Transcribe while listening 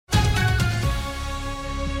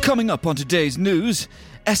Coming up on today's news,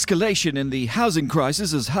 escalation in the housing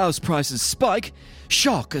crisis as house prices spike,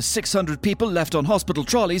 shock as 600 people left on hospital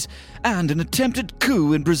trolleys, and an attempted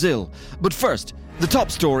coup in Brazil. But first, the top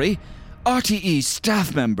story. RTE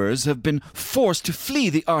staff members have been forced to flee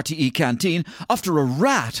the RTÉ Canteen after a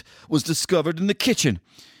rat was discovered in the kitchen.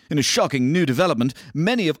 In a shocking new development,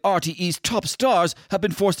 many of RTE's top stars have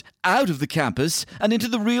been forced out of the campus and into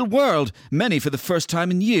the real world, many for the first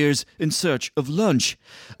time in years, in search of lunch.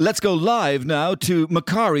 Let's go live now to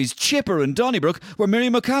Macari's Chipper in Donnybrook, where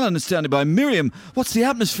Miriam O'Callaghan is standing by. Miriam, what's the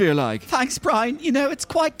atmosphere like? Thanks, Brian. You know, it's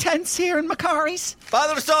quite tense here in Macari's.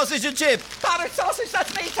 Battered sausage and chip. Battered sausage,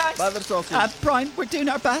 that's me, thanks. Battered sausage. Brian, we're doing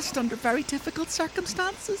our best under very difficult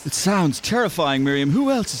circumstances. It sounds terrifying, Miriam.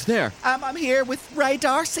 Who else is there? I'm here with Ray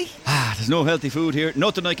Darcy. There's no healthy food here.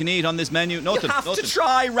 Nothing I can eat on this menu. Nothing. You have nothing. to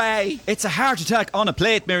try, Ray. It's a heart attack on a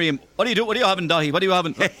plate, Miriam. What are you having, Dottie? What are you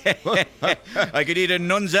having? I could eat a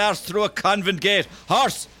nun's arse through a convent gate.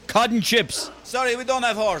 Horse, cod and chips. Sorry, we don't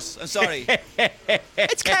have horse. I'm sorry.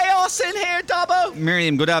 It's chaos in here, Dobbo.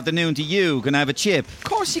 Miriam, good afternoon to you. Can I have a chip? Of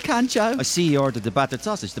course you can, Joe. I see you ordered the battered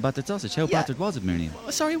sausage. How Yeah. battered was it, Miriam?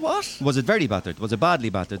 Sorry, what? Was it very battered? Was it badly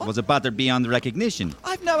battered? Was it battered beyond recognition?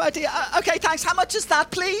 I've no idea. Okay, thanks. How much is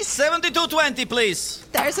that, please? 72.20, please.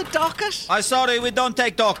 There's a docket. I'm sorry, we don't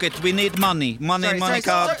take docket. We need money. Money,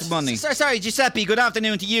 card, money. Sorry, Giuseppe, good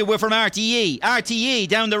afternoon to you. We're from RTE. RTE,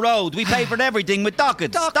 down the road. We pay for everything with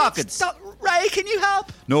dockets. Ray, can you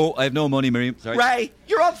help? No, I have no money, Miriam. Sorry. Ray,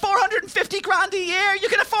 you're on 450 grand a year. You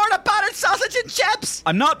can afford a battered sausage and chips.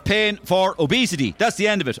 I'm not paying for obesity. That's the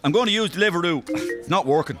end of it. I'm going to use Deliveroo. It's not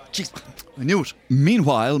working. Jeez, I knew it.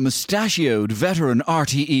 Meanwhile, mustachioed veteran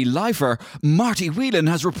RTE lifer Marty Whelan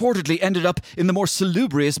has reportedly ended up in the more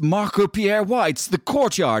salubrious Marco Pierre White's The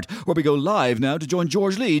Courtyard, where we go live now to join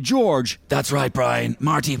George Lee. George. That's right, Brian.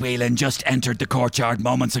 Marty Whelan just entered the Courtyard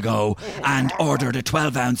moments ago and ordered a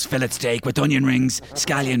 12-ounce fillet steak with onion rings,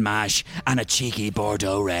 scallion mash and a cheeky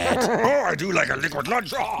Bordeaux red. Oh, I do like a liquid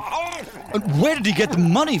lunch. And where did he get the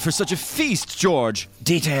money for such a feast, George?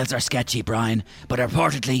 Details are sketchy, Brian, but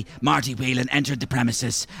reportedly Marty Whelan entered the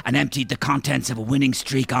premises and emptied the contents of a winning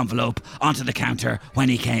streak envelope onto the counter when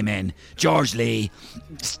he came in. George Lee,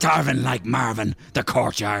 starving like Marvin, the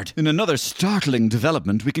Courtyard. In another startling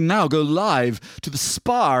development, we can now go live to the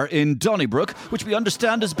Spar in Donnybrook, which we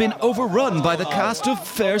understand has been overrun by the cast of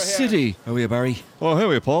Fair City. How are you, Barry? Oh, how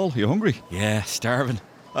are you, Paul? You hungry? Yeah, starving.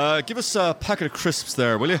 Give us a packet of crisps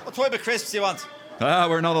there, will you? What type of crisps do you want?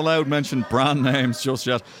 We're not allowed to mention brand names just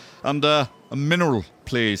yet. And a mineral,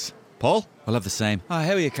 please. Paul? I'll have the same. How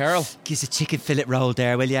are you, Carol? Give us a chicken fillet roll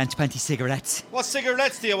there, will you, and 20 cigarettes. What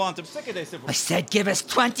cigarettes do you want? I'm sick of this. I said give us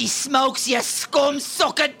 20 smokes, you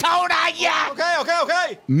scum-sucking toad, yeah!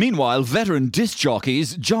 Okay. Meanwhile, veteran disc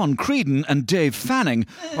jockeys John Creedon and Dave Fanning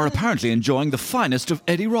are apparently enjoying the finest of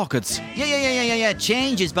Eddie Rockets. Yeah.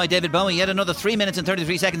 Changes by David Bowie. Yet another 3 minutes and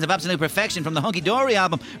 33 seconds of absolute perfection from the Hunky Dory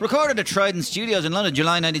album. Recorded at Trident Studios in London,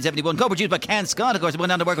 July 1971. Co-produced by Ken Scott. Of course, it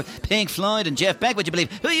went on to work with Pink Floyd and Jeff Beck, would you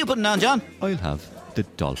believe? Who are you putting on, John? I'll have the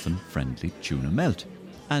dolphin-friendly tuna melt.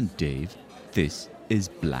 And Dave, this is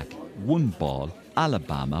black 1 ball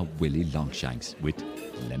Alabama Willie Longshanks with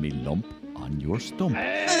Lemmy Lump on your stump.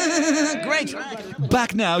 Great.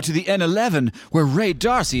 Back now to the N11, where Ray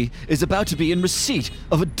Darcy is about to be in receipt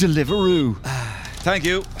of a Deliveroo. Thank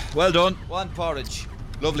you. Well done. One porridge.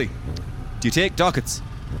 Lovely. Do you take dockets?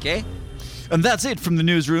 Okay. And that's it from the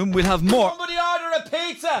newsroom. We'll have more. Somebody order a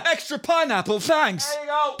pizza. Extra pineapple, thanks. There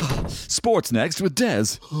you go. Sports next with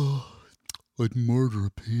Des. I'd murder a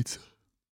pizza.